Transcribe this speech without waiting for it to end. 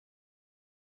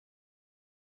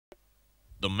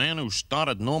The man who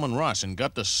started Norman Russ and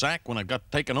got the sack when it got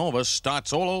taken over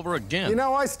starts all over again. You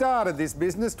know, I started this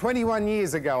business 21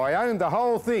 years ago. I owned the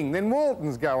whole thing. Then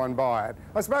Walton's go and buy it.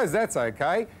 I suppose that's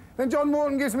okay. Then John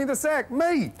Walton gives me the sack.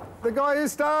 Me, the guy who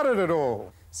started it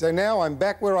all. So now I'm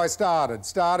back where I started,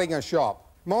 starting a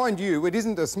shop. Mind you, it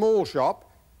isn't a small shop.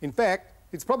 In fact,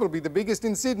 it's probably the biggest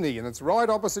in Sydney, and it's right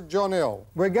opposite John L.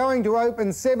 We're going to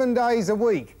open 7 days a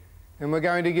week, and we're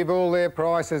going to give all their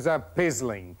prices a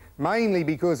pizzling, mainly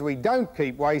because we don't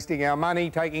keep wasting our money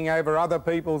taking over other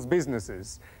people's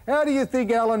businesses. How do you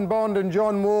think Alan Bond and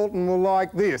John Walton will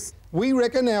like this? We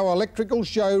reckon our electrical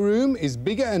showroom is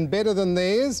bigger and better than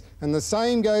theirs, and the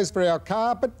same goes for our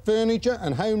carpet, furniture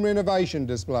and home renovation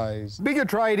displays. Bigger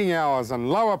trading hours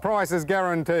and lower prices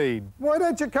guaranteed. Why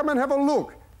don't you come and have a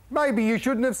look? Maybe you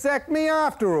shouldn't have sacked me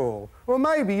after all. Or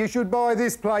maybe you should buy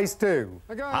this place too.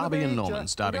 Harvey and Norman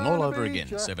starting all over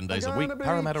again, 7 days a week,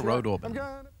 Parramatta Road, Auburn.